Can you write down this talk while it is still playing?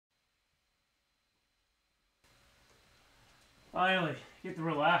Finally, get to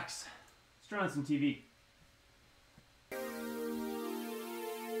relax. Let's turn on some TV.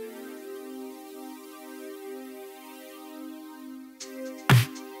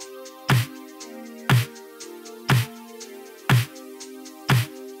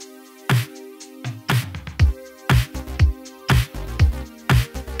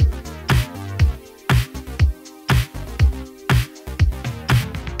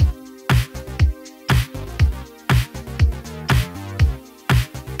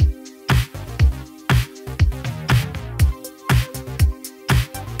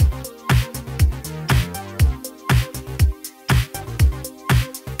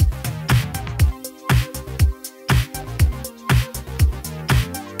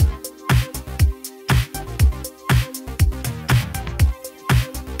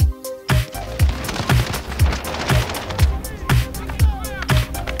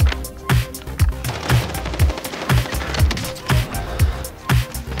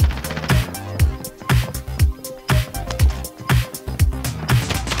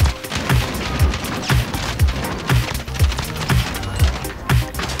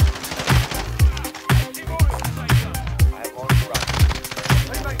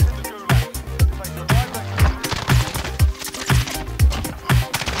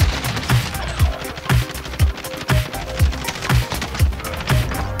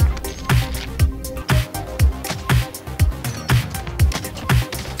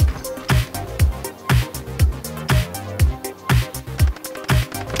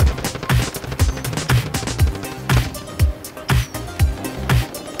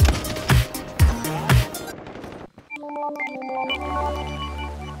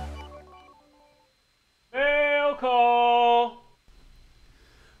 Mail call!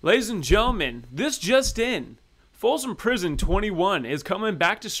 Ladies and gentlemen, this just in. Folsom Prison 21 is coming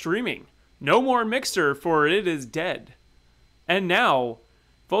back to streaming. No more Mixer, for it is dead. And now,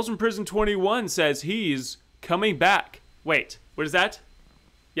 Folsom Prison 21 says he's coming back. Wait, what is that?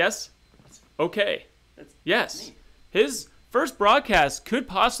 Yes? Okay. Yes. His first broadcast could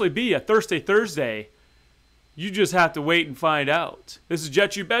possibly be a Thursday. You just have to wait and find out. This is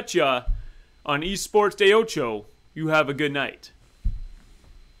Jet You Betcha on Esports de Ocho. You have a good night.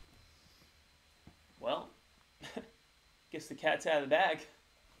 Well, guess the cat's out of the bag.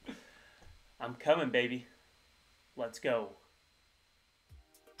 I'm coming, baby. Let's go.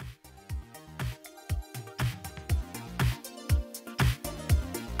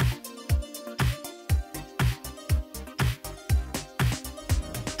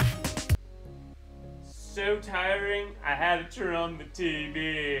 So tiring, I had to turn on the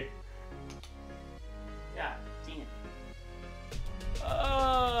TV. God damn.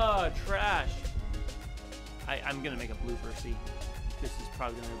 Trash. I'm gonna make a blooper scene. This is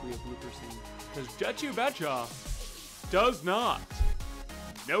probably gonna be a blooper scene. Because Jet You Betcha does not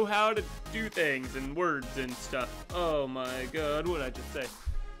know how to do things and words and stuff. Oh my god, what did I just say?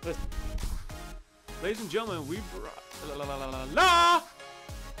 Listen. Ladies and gentlemen, we brought...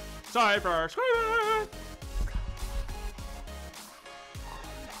 Sorry for screaming.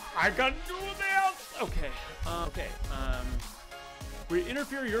 I gotta do this. Okay. We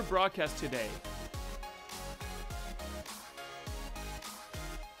interfere your broadcast today